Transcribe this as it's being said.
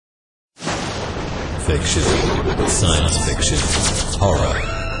fiction, science fiction, horror,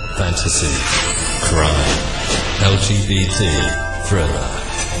 fantasy, crime, LGBT, thriller.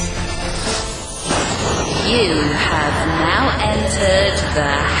 You have now entered the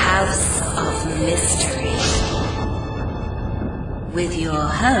House of Mystery with your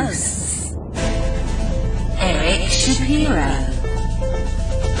hosts, Eric Shapiro,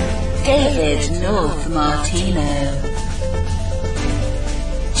 David North Martino,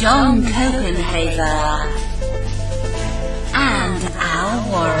 John Copenhaver, and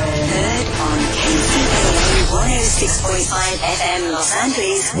Al Warren. Heard on KCAA 106.5 FM Los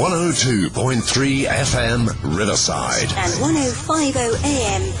Angeles, 102.3 FM Riverside, and 105.0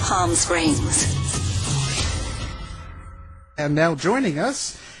 AM Palm Springs. And now joining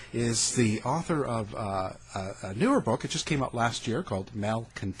us is the author of a newer book. It just came out last year called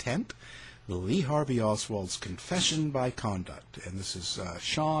Malcontent, Lee Harvey Oswald's Confession by Conduct. And this is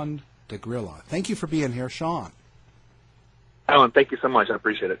Sean Degrilla. Thank you for being here, Sean. Alan, thank you so much. I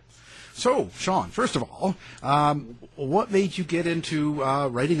appreciate it. So, Sean, first of all, what made you get into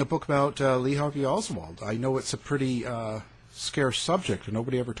writing a book about Lee Harvey Oswald? I know it's a pretty scarce subject, and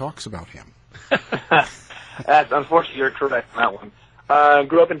nobody ever talks about him. Unfortunately, you're correct on that one. I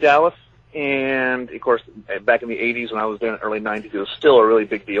grew up in Dallas, and, of course, back in the 80s when I was there in the early 90s, it was still a really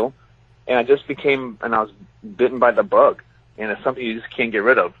big deal. And I was bitten by the bug, and it's something you just can't get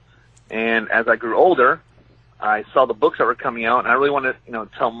rid of. And as I grew older, I saw the books that were coming out, and I really wanted to,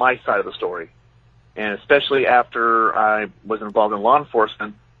 tell my side of the story. And especially after I was involved in law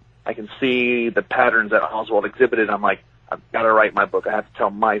enforcement, I can see the patterns that Oswald exhibited. I'm like, I've got to write my book. I have to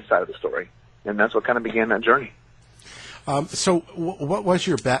tell my side of the story. And that's what kind of began that journey. So what was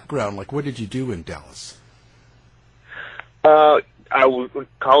your background? Like, what did you do in Dallas? I was a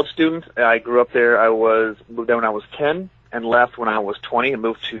college student. I grew up there. I moved there when I was 10 and left when I was 20 and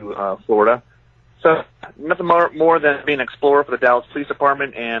moved to Florida. So nothing more than being an explorer for the Dallas Police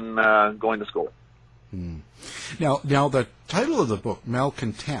Department and going to school. Now the title of the book,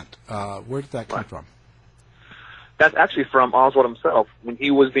 Malcontent, where did that come from? That's actually from Oswald himself. When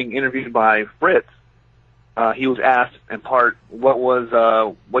he was being interviewed by Fritz, he was asked in part,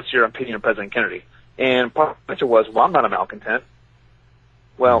 what's your opinion of President Kennedy? And part of the answer was, well, I'm not a malcontent.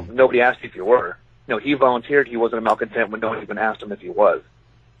 Well, nobody asked you if you were. He volunteered he wasn't a malcontent when no one even asked him if he was.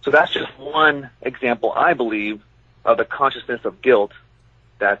 So that's just one example, I believe, of the consciousness of guilt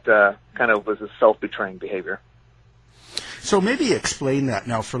that kind of was a self-betraying behavior. So maybe explain that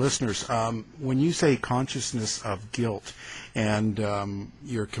now for listeners. When you say consciousness of guilt and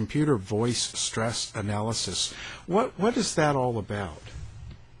your computer voice stress analysis, what is that all about?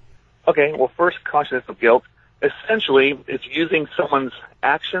 Okay, well, first, consciousness of guilt. Essentially, it's using someone's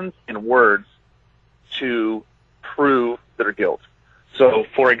actions and words to prove their guilt. So,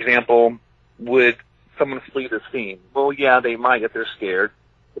 for example, would someone flee the scene? Well, yeah, they might if they're scared,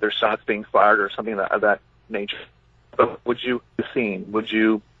 if there's shots being fired or something of that nature. But would you the scene? Would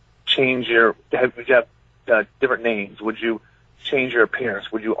you change would you have different names? Would you change your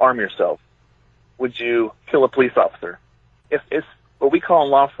appearance? Would you arm yourself? Would you kill a police officer? It's what we call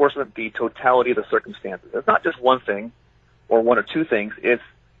in law enforcement the totality of the circumstances. It's not just one thing or one or two things. It's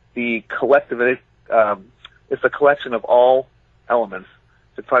the collective. It's a collection of all elements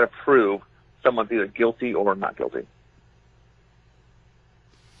to try to prove someone's either guilty or not guilty.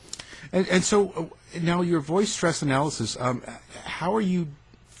 And so now your voice stress analysis, how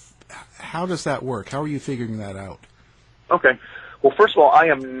does that work? How are you figuring that out? Okay. Well, first of all, I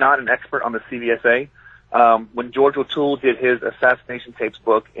am not an expert on the CVSA. When George O'Toole did his Assassination tapes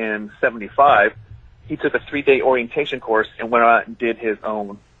book in 75, he took a 3-day orientation course and went out and did his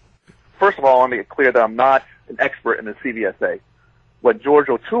own. First of all, I want to make it clear that I'm not an expert in the CVSA. What George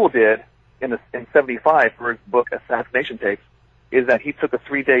O'Toole did in 75 for his book Assassination Tapes is that he took a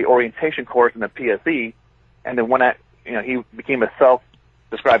 3-day orientation course in the PSE, and then he became a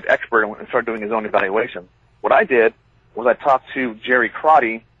self-described expert and started doing his own evaluation. What I did was I talked to Jerry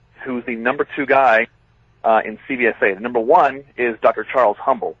Crotty, who's the number 2 guy in CVSA. The number 1 is Dr. Charles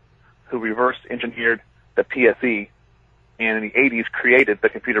Humble, who reverse engineered the PSE and in the 80s created the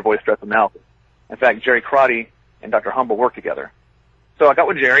computer voice stress analysis. In fact, Jerry Crotty and Dr. Humble worked together. So I got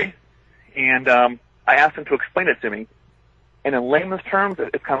with Jerry, and I asked him to explain it to me. And in layman's terms,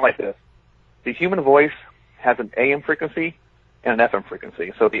 it's kind of like this. The human voice has an AM frequency and an FM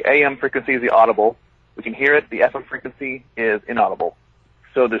frequency. So the AM frequency is the audible. We can hear it. The FM frequency is inaudible.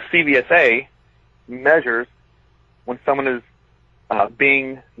 So the CVSA measures when someone is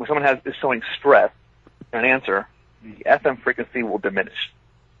is showing stress in an answer, the FM frequency will diminish.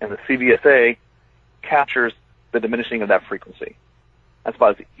 And the CVSA captures the diminishing of that frequency. That's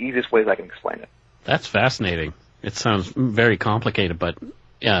about the easiest ways I can explain it. That's fascinating. It sounds very complicated, but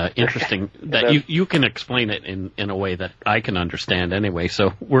interesting that you can explain it in a way that I can understand anyway,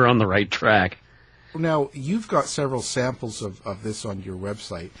 so we're on the right track. Now, you've got several samples of this on your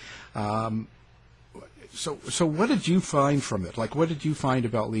website. So what did you find from it? Like, what did you find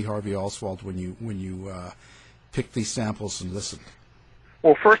about Lee Harvey Oswald when you picked these samples and listened?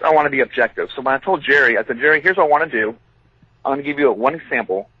 Well, first, I want to be objective. So when I told Jerry, I said, Jerry, here's what I want to do. I'm going to give you one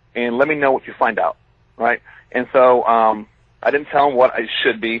example, and let me know what you find out, right? And so I didn't tell him what it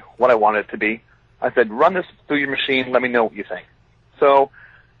should be, what I wanted it to be. I said, run this through your machine, let me know what you think. So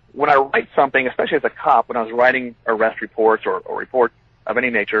when I write something, especially as a cop, when I was writing arrest reports or reports of any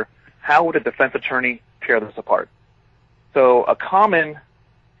nature, how would a defense attorney tear this apart? So a common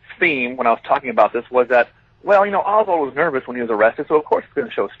theme when I was talking about this was that, well, Oswald was nervous when he was arrested, so of course it's going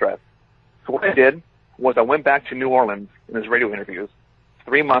to show stress. So what I did was I went back to New Orleans in his radio interviews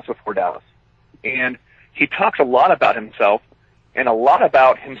 3 months before Dallas. And he talks a lot about himself, and a lot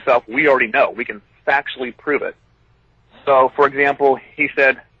about himself we already know. We can factually prove it. So, for example, he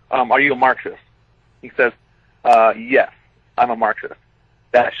said, are you a Marxist? He says, yes, I'm a Marxist.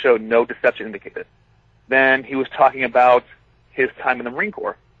 That showed no deception indicated. Then he was talking about his time in the Marine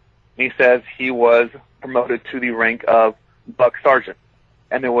Corps. And he says he was promoted to the rank of Buck Sergeant.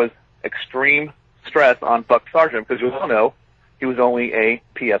 And there was extreme stress on Buck Sergeant because you all know he was only a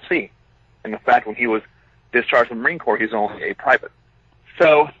PFC. And in fact, when he was discharged from the Marine Corps, he was only a private.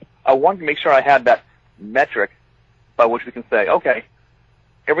 So I wanted to make sure I had that metric by which we can say, okay,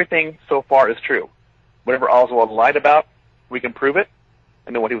 everything so far is true. Whatever Oswald lied about, we can prove it.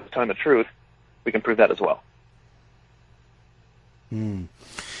 And then when he was telling the truth, we can prove that as well.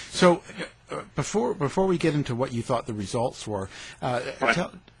 So before we get into what you thought the results were,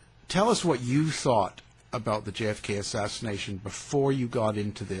 tell us what you thought about the JFK assassination before you got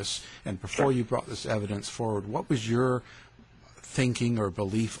into this and before you brought this evidence forward. What was your thinking or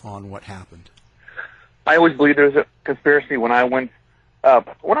belief on what happened? I always believed there was a conspiracy. When I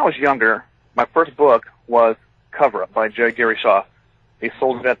was younger, my first book was Cover Up by J. Gary Shaw. They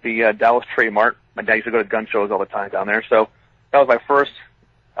sold it at the Dallas Trade Mart. My dad used to go to gun shows all the time down there. So that was my first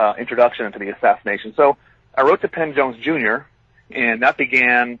introduction into the assassination. So I wrote to Penn Jones Jr., and that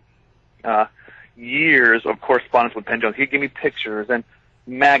began years of correspondence with Penn Jones. He'd give me pictures and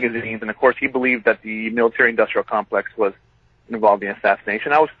magazines, and of course he believed that the military-industrial complex was involved in the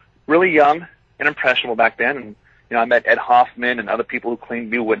assassination. I was really young and impressionable back then, and I met Ed Hoffman and other people who claimed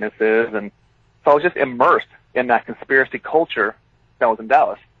to be witnesses, and so I was just immersed in that conspiracy culture that was in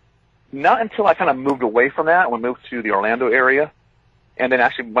Dallas. Not until I kind of moved away from that, when I moved to the Orlando area, and then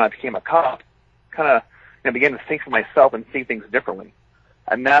actually when I became a cop, kind of began to think for myself and see things differently.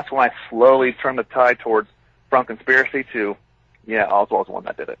 And that's when I slowly turned the tide towards from conspiracy to, Oswald's the one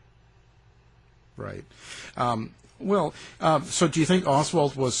that did it. Right. So do you think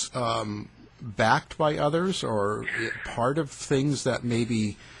Oswald was backed by others or part of things that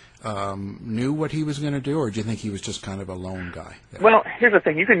maybe knew what he was going to do, or do you think he was just kind of a lone guy? Well, here's the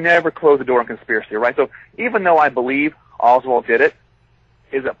thing. You can never close the door on conspiracy, right? So even though I believe Oswald did it,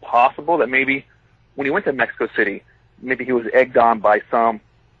 is it possible that maybe when he went to Mexico City, maybe he was egged on by some,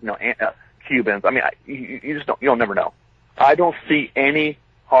 Cubans? I mean, you'll never know. I don't see any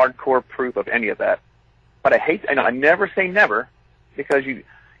hardcore proof of any of that. But I never say never, because you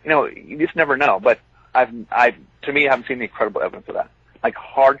just never know. But to me, I haven't seen any credible evidence of that. Like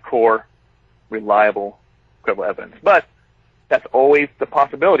hardcore, reliable, credible evidence. But that's always the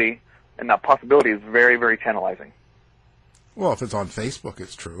possibility, and that possibility is very, very tantalizing. Well, if it's on Facebook,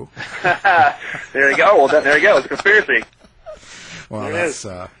 it's true. There you go. Well, there you go. It's a conspiracy. Well, that's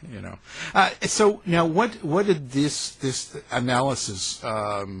So now, what did this analysis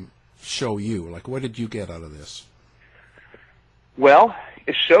show you? Like, what did you get out of this? Well,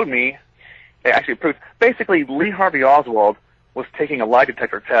 it showed me. It actually proved. Basically, Lee Harvey Oswald was taking a lie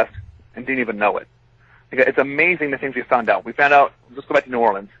detector test and didn't even know it. It's amazing the things we found out. We found out. Let's go back to New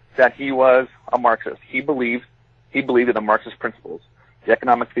Orleans. That he was a Marxist. He believed in the Marxist principles, the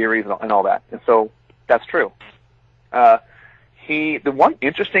economic theories, and all that. And so that's true. The one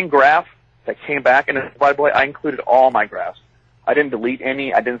interesting graph that came back, and by the way, I included all my graphs. I didn't delete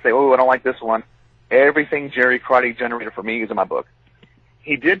any. I didn't say, I don't like this one. Everything Jerry Crotty generated for me is in my book.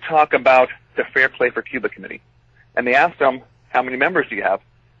 He did talk about the Fair Play for Cuba Committee. And they asked him, how many members do you have?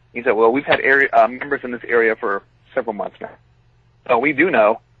 He said, well, we've had members in this area for several months now. So we do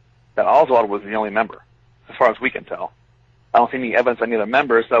know that Oswald was the only member, as far as we can tell. I don't see any evidence of any other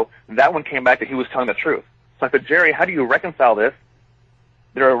members, so that one came back that he was telling the truth. So I said, Jerry, how do you reconcile this?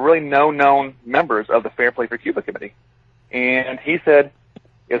 There are really no known members of the Fair Play for Cuba Committee. And he said,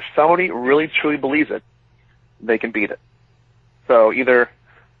 if somebody really truly believes it, they can beat it. So either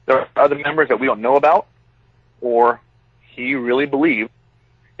there are other members that we don't know about, or he really believed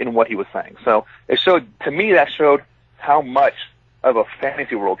in what he was saying. So to me, that showed how much of a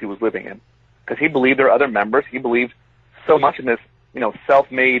fantasy world he was living in, because he believed there are other members. He believed so much in this,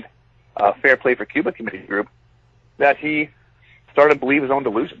 self-made Fair Play for Cuba committee group that he started to believe his own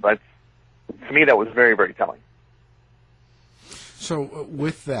delusion. But to me, that was very, very telling. So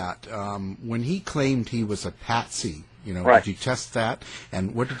with that, when he claimed he was a patsy, Right. Did you test that?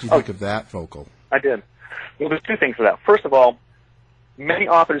 And what did you think of that vocal? I did. Well, there's two things for that. First of all, many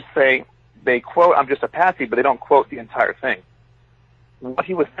authors say they quote, "I'm just a patsy," but they don't quote the entire thing. What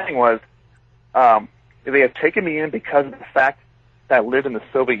he was saying was, they have taken me in because of the fact that I lived in the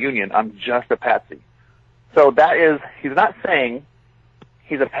Soviet Union. I'm just a patsy. So he's not saying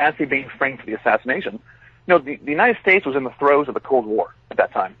he's a patsy being framed for the assassination. The United States was in the throes of the Cold War at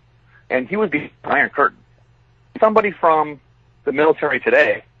that time, and he was behind the Iron Curtain. Somebody from the military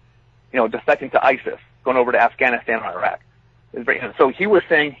today, defecting to ISIS, going over to Afghanistan and Iraq. So he was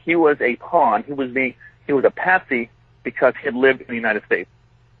saying he was a pawn. He was a patsy because he had lived in the United States.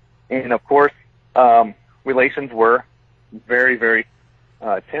 And of course, relations were very, very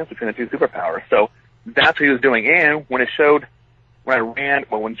tense between the two superpowers. So that's what he was doing. And when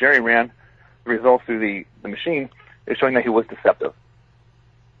when Jerry ran the results through the machine, it's showing that he was deceptive.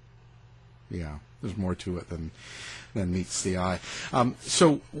 Yeah, there's more to it than meets the eye.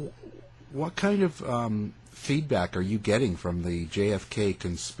 So what kind of feedback are you getting from the JFK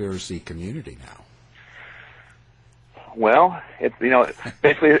conspiracy community now? Well, it's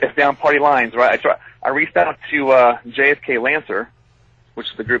basically it's down party lines, right? I reached out to JFK Lancer, which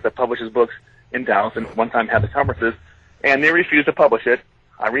is the group that publishes books in Dallas, and one time had the conferences, and they refused to publish it.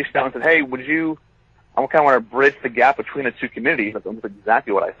 I reached out and said, "Hey, I kind of want to bridge the gap between the two communities." That's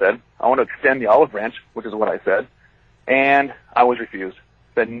exactly what I said. I want to extend the olive branch, which is what I said, and I was refused.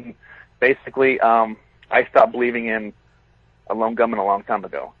 Then basically, I stopped believing in a lone gunman a long time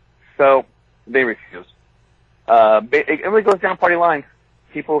ago, so they refused. It really goes down party lines.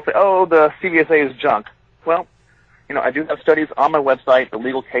 People say, "Oh, the CVSA is junk." Well, I do have studies on my website, the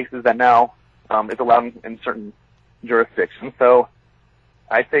legal cases that now is allowed in certain jurisdictions. So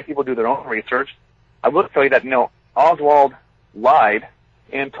I say people do their own research. I will tell you that, Oswald lied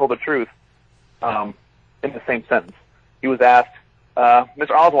and told the truth in the same sentence. He was asked,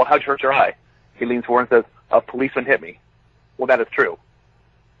 "Mr. Oswald, how'd you hurt your eye?" He leans forward and says, "A policeman hit me." Well, that is true.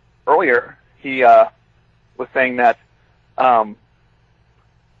 Earlier, he was saying that, "Did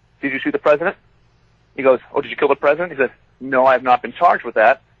you shoot the president?" He goes, "Oh, did you kill the president?" He says, "No, I have not been charged with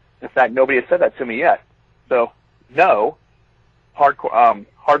that. In fact, nobody has said that to me yet." So, no,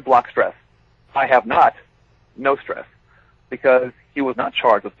 hard block stress. I have not, no stress, because he was not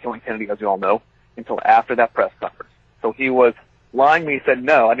charged with killing Kennedy, as you all know, until after that press conference. So he was lying when he said,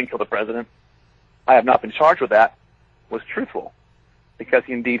 "No, I didn't kill the president. I have not been charged with that," was truthful, because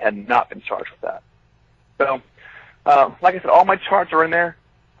he indeed had not been charged with that. So, like I said, all my charts are in there.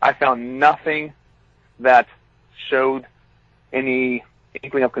 I found nothing that showed any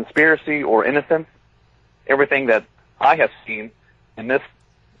inkling of conspiracy or innocence. Everything that I have seen in this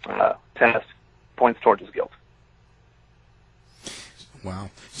test points towards his guilt. Wow.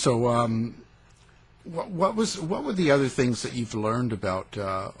 So, what were the other things that you've learned about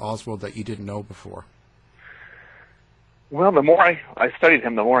Oswald that you didn't know before? Well, the more I studied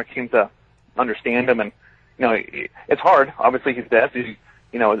him, the more I came to understand him, and it's hard. Obviously, he's dead.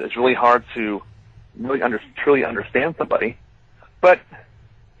 It's really hard to really truly understand somebody. But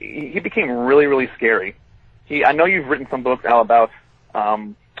he became really, really scary. I know you've written some books, Al, about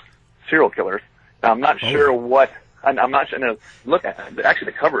serial killers. Now, I'm not sure what. I'm not sure. Look at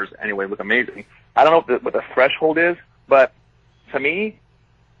actually the covers anyway look amazing. I don't know what the threshold is, but to me,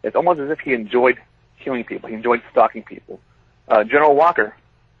 it's almost as if he enjoyed killing people. He enjoyed stalking people. General Walker,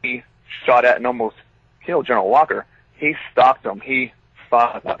 he shot at and almost killed General Walker. He stalked him. He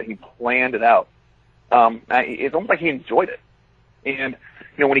thought about it. He planned it out. It's almost like he enjoyed it. And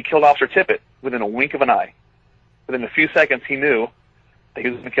when he killed Officer Tippett, within a wink of an eye, within a few seconds, he knew that he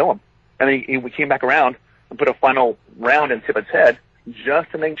was going to kill him. And then he came back around and put a final round in Tippett's head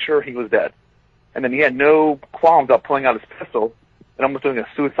just to make sure he was dead. And then he had no qualms about pulling out his pistol and almost doing a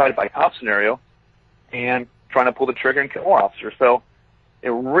suicide by cop scenario and trying to pull the trigger and kill more officers. So it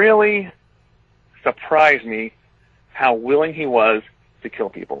really surprised me how willing he was to kill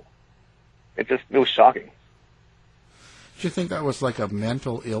people. It was shocking. Do you think that was like a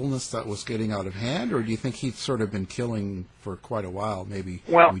mental illness that was getting out of hand, or do you think he'd sort of been killing for quite a while? Maybe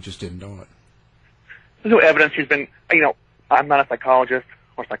we just didn't know it. There's no evidence he's been, I'm not a psychologist.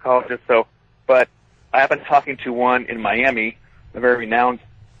 or psychologist. So, but I have been talking to one in Miami, a very renowned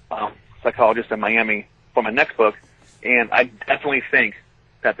psychologist in Miami for my next book, and I definitely think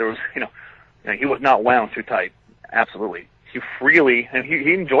that there was, he was not wound too tight. Absolutely. He freely, and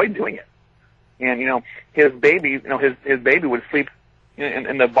he enjoyed doing it. And, his baby, his baby would sleep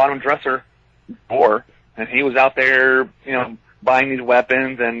in the bottom dresser drawer, and he was out there, buying these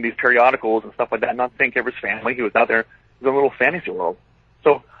weapons and these periodicals and stuff like that, not thinking of his family. He was out there. It was a little fantasy world.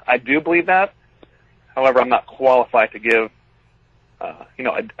 So I do believe that. However, I'm not qualified to give,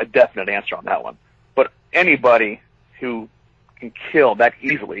 a definite answer on that one. But anybody who can kill that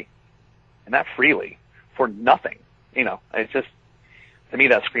easily and that freely for nothing, it's just, to me,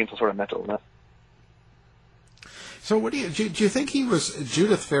 that screams some sort of mental illness. So what do you think he was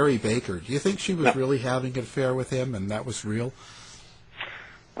Judith Ferry Baker? Do you think she was really having an affair with him and that was real?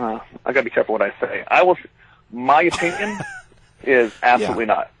 I got to be careful what I say. My opinion is absolutely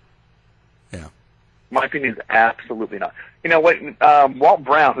not. Yeah. My opinion is absolutely not. You know what? Walt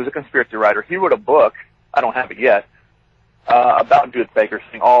Brown, who's a conspiracy writer, he wrote a book. I don't have it yet about Judith Baker,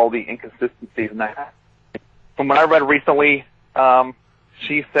 seeing all the inconsistencies in that. From what I read recently,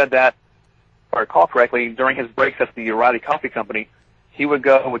 she said that, if I recall correctly, during his breaks at the O'Reilly Coffee Company, he would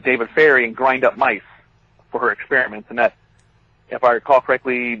go with David Ferry and grind up mice for her experiments, and that, if I recall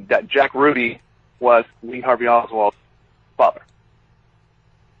correctly, that Jack Ruby was Lee Harvey Oswald's father.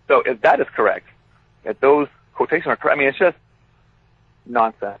 So if that is correct, if those quotations are correct, it's just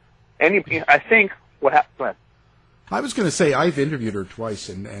nonsense. I think what happened. Go ahead. I was going to say I've interviewed her twice,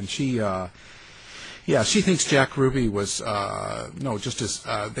 and she, she thinks Jack Ruby was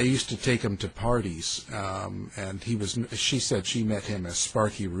they used to take him to parties, and she said she met him as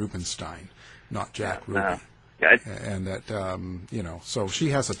Sparky Rubenstein, not Jack Ruby. Yeah, and that so she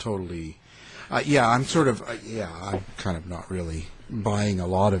has a totally, I'm kind of not really buying a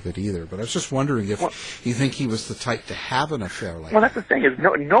lot of it either. But I was just wondering if you think he was the type to have an affair like that. Well, that's the thing is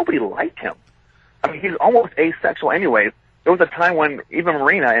nobody liked him. He's almost asexual anyways. There was a time when even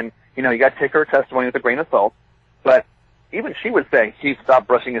Marina, and you got to take her testimony with a grain of salt, but even she would say he stopped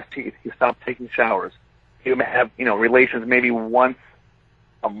brushing his teeth, he stopped taking showers, he would have relations maybe once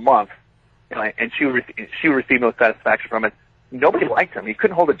a month. And she would receive no satisfaction from it. Nobody liked him. He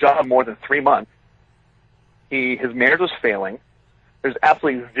couldn't hold a job more than 3 months. His marriage was failing. There's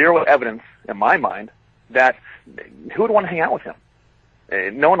absolutely zero evidence, in my mind, that who would want to hang out with him?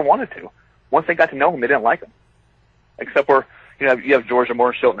 No one wanted to. Once they got to know him, they didn't like him. Except for, you have Georgia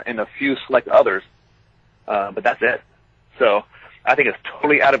Morshill and a few select others, but that's it. So I think it's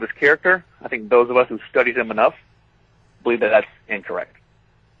totally out of his character. I think those of us who studied him enough believe that that's incorrect.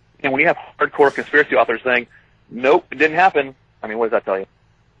 And when you have hardcore conspiracy authors saying, nope, it didn't happen, what does that tell you?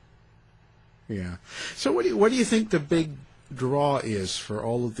 Yeah. So what do you think the big draw is for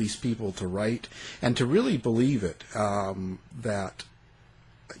all of these people to write and to really believe it, that,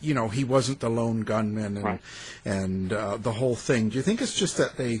 he wasn't the lone gunman and, right. and the whole thing? Do you think it's just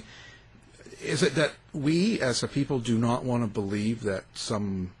that is it that we as a people do not want to believe that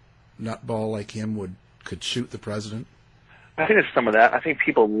some nutball like him could shoot the president? I think there's some of that. I think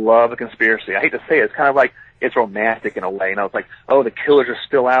people love a conspiracy. I hate to say it. It's kind of like it's romantic in a way. It's like, oh, the killers are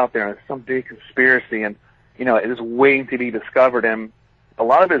still out there, and it's some big conspiracy, and it is waiting to be discovered. And a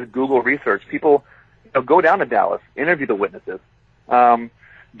lot of it is Google research. People, go down to Dallas, interview the witnesses,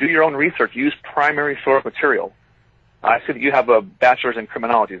 do your own research, use primary source material. I see that you have a bachelor's in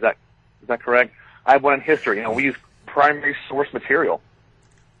criminology. Is that correct? I have one in history. We use primary source material.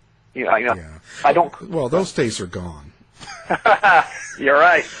 Yeah. I don't. Well, those days are gone. You're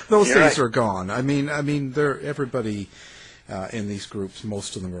right. Those days are gone. Everybody in these groups,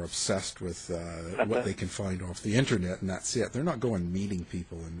 most of them are obsessed with what they can find off the internet, and that's it. They're not going meeting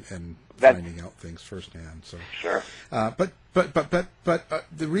people and finding out things firsthand. So sure. But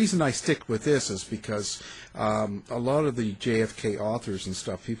the reason I stick with this is because a lot of the JFK authors and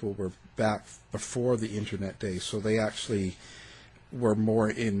stuff, people were back before the internet days, so they actually were more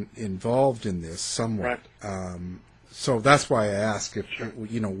involved in this somewhat. Right. So that's why I ask if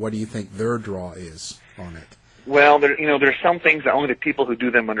what do you think their draw is on it? Well, there's some things that only the people who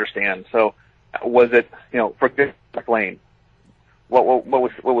do them understand. So, was it for Jack Lane? What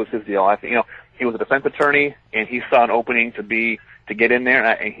was his deal? I think he was a defense attorney and he saw an opening to get in there,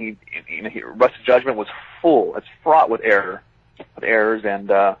 and he Rush's judgment was full. It's fraught with errors, and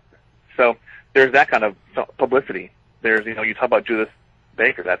so there's that kind of publicity. There's you talk about Judith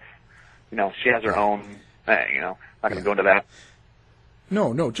Baker. That's she has her own. Not going to go into that.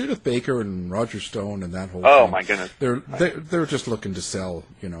 No, Judith Baker and Roger Stone and that whole thing. My goodness. They're just looking to sell,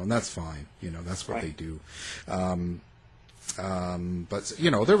 and that's fine. That's what they do. But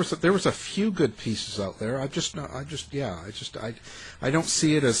there was a few good pieces out there. I don't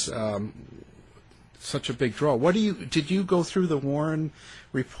see it as such a big draw. Did you go through the Warren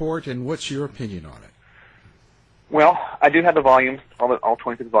report, and what's your opinion on it? Well, I do have the volumes, all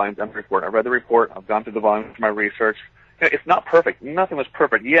 26 volumes on the report. I read the report. I've gone through the volumes for my research. It's not perfect. Nothing was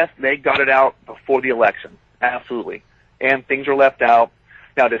perfect. Yes, they got it out before the election. Absolutely. And things were left out.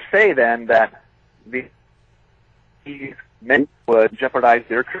 Now, to say then that these men would jeopardize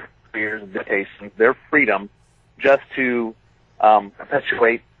their careers, their reputations, their freedom, just to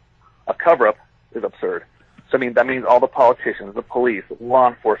perpetuate a cover-up is absurd. So, that means all the politicians, the police, law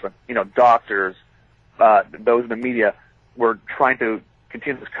enforcement, doctors, those in the media were trying to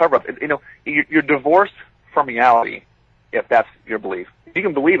continue this cover-up. You're divorced from reality if that's your belief. You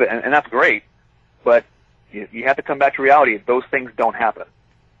can believe it, and that's great, but you have to come back to reality. Those things don't happen.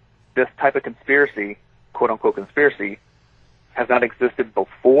 This type of conspiracy, quote-unquote conspiracy, has not existed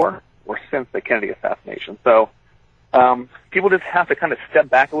before or since the Kennedy assassination. So people just have to kind of step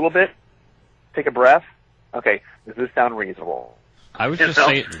back a little bit, take a breath. Okay, does this sound reasonable? I was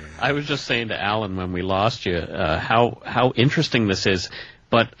just saying to Alan when we lost you how interesting this is.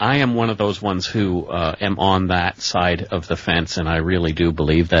 But I am one of those ones who am on that side of the fence, and I really do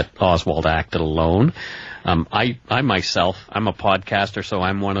believe that Oswald acted alone. I myself, I'm a podcaster, so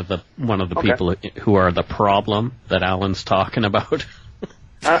I'm one of the Okay. people who are the problem that Alan's talking about.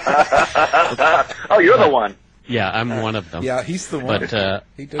 Oh, you're the one. Yeah, I'm one of them. Yeah, he's the one. But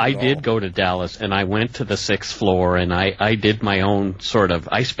I did go to Dallas, and I went to the 6th floor, and I did my own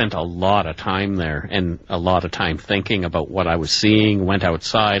I spent a lot of time there and a lot of time thinking about what I was seeing, went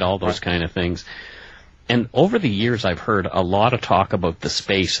outside, all those kind of things. And over the years, I've heard a lot of talk about the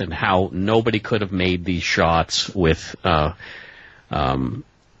space and how nobody could have made these shots with that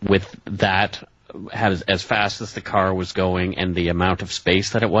as fast as the car was going and the amount of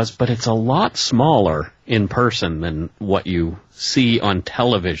space that it was, but it's a lot smaller in person than what you see on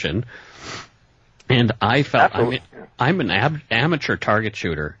television. And I felt, I'm an amateur target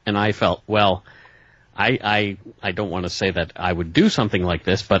shooter, and I felt, well, I don't want to say that I would do something like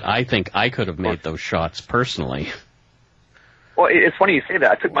this, but I think I could have made those shots personally. Well, it's funny you say that.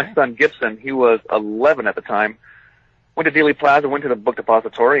 I took my son Gibson, he was 11 at the time, went to Dealey Plaza, went to the book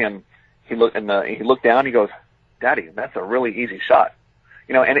depository, and he looked down. He goes, "Daddy, that's a really easy shot."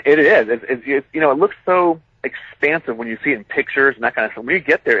 And it is. It looks so expansive when you see it in pictures and that kind of stuff. When you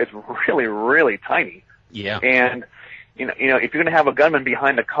get there, it's really, really tiny. Yeah. And if you're going to have a gunman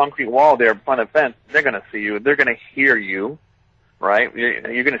behind a concrete wall there in front of the fence, they're going to see you. They're going to hear you, right?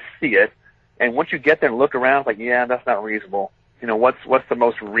 You're going to see it. And once you get there and look around, it's like, yeah, that's not reasonable. What's the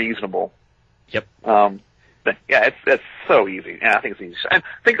most reasonable? Yep. But yeah, it's so easy. Yeah, I think it's easy. And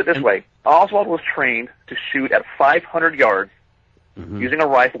think of it this way. Oswald was trained to shoot at 500 yards using a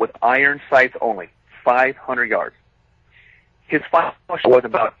rifle with iron sights only. 500 yards. His final shot was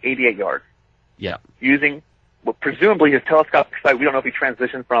about 88 yards. Yeah. Using, presumably his telescopic sight. We don't know if he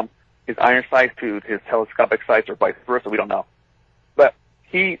transitioned from his iron sights to his telescopic sights or vice versa. We don't know. But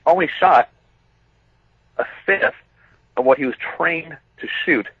he only shot a fifth of what he was trained to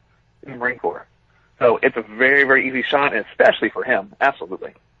shoot in the Marine Corps. So it's a very, very easy shot, and especially for him.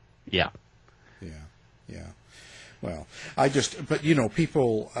 Absolutely. Yeah. Yeah. Well,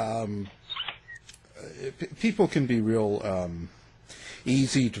 people can be real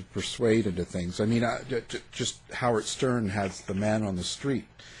easy to persuade into things. Just Howard Stern has the man on the street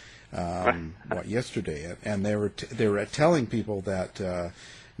yesterday, and they were telling people that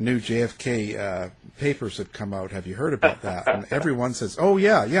new JFK papers had come out. Have you heard about that? And everyone says, "Oh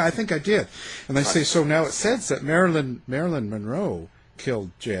yeah, I think I did." And they say, "So now it says that Marilyn Monroe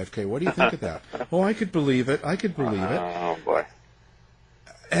killed JFK. What do you think of that?" "Oh, I could believe it. Oh boy.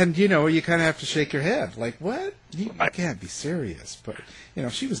 And you kind of have to shake your head, like, what? You can't be serious. But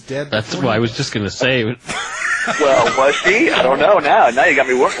she was dead. That's what I was just going to say. Well, was she? I don't know. Now you got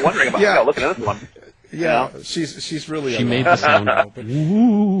me wondering about looking at this one. Yeah, she's really. She made the sound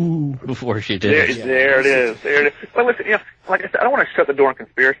 "woo" before she did it. There it is. But listen, like I said, I don't want to shut the door on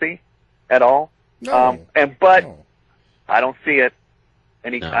conspiracy at all. No. But I don't see it.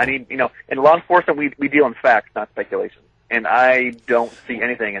 And I need, in law enforcement, we deal in facts, not speculation. And I don't see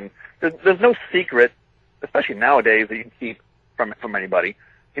anything. And there's no secret, especially nowadays, that you can keep from anybody.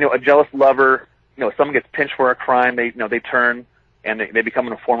 A jealous lover. Someone gets pinched for a crime. They turn and they become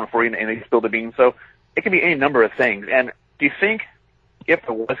an informant for you, and they spill the beans. So it can be any number of things. And do you think if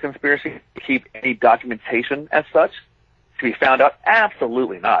there was conspiracy to keep any documentation as such to be found out?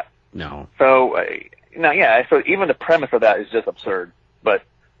 Absolutely not. No. So, so even the premise of that is just absurd. But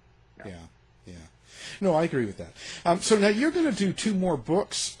yeah. No, I agree with that. So now you're going to do 2 more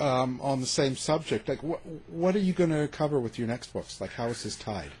books on the same subject. Like, what are you going to cover with your next books? Like, how is this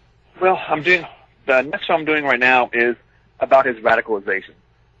tied? Well, the next one I'm doing right now is about his radicalization.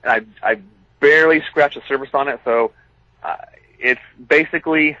 And I barely scratched the surface on it, so it's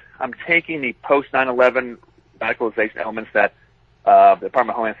basically I'm taking the post 9/11 radicalization elements that the Department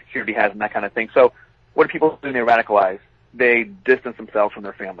of Homeland Security has and that kind of thing. So what do people do when they radicalize? They distance themselves from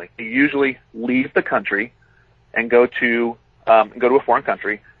their family. They usually leave the country and go to a foreign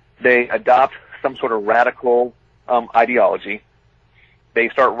country. They adopt some sort of radical ideology. They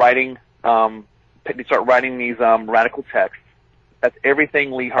start writing these radical texts. That's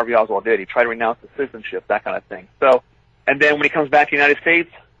everything Lee Harvey Oswald did. He tried to renounce the citizenship, that kind of thing. So, and then when he comes back to the United States,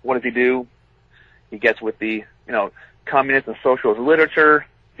 what does he do? He gets with the communist and socialist literature,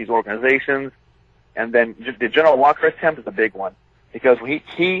 these organizations. And then the General Walker attempt is a big one because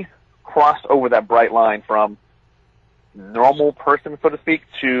he crossed over that bright line from normal person, so to speak,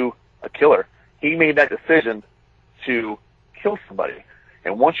 to a killer. He made that decision to kill somebody.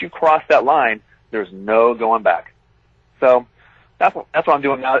 And once you cross that line, there's no going back. So that's what I'm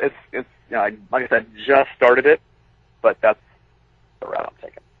doing now. It's like I said, just started it, but that's the route I'm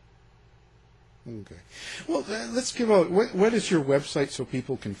taking. Okay. Well, let's give out, what is your website so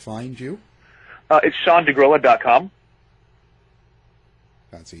people can find you? It's SeanDegrilla.com.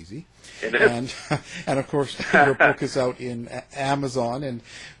 That's easy. It is. And of course, your book is out in Amazon, and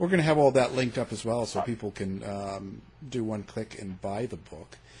we're going to have all that linked up as well so people can do one click and buy the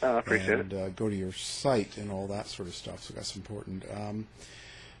book. I appreciate it. And go to your site and all that sort of stuff, so that's important.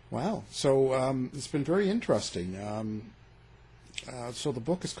 Wow. So it's been very interesting. So the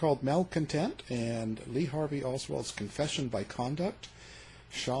book is called Malcontent, and Lee Harvey Oswald's Confession by Conduct.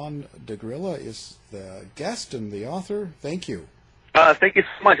 Sean Degrilla is the guest and the author. Thank you. Thank you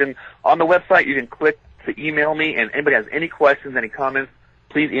so much. And on the website, you can click to email me, and anybody has any questions, any comments,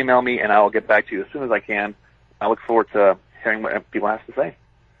 please email me, and I will get back to you as soon as I can. I look forward to hearing what people have to say.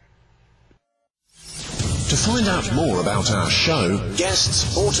 To find out more about our show,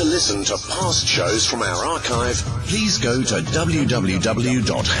 guests, or to listen to past shows from our archive, please go to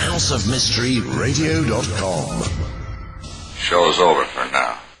www.houseofmysteryradio.com. Show's over for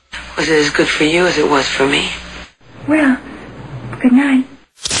now. Was it as good for you as it was for me? Well, good night.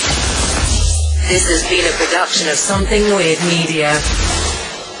 This has been a production of Something Weird Media.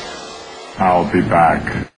 I'll be back.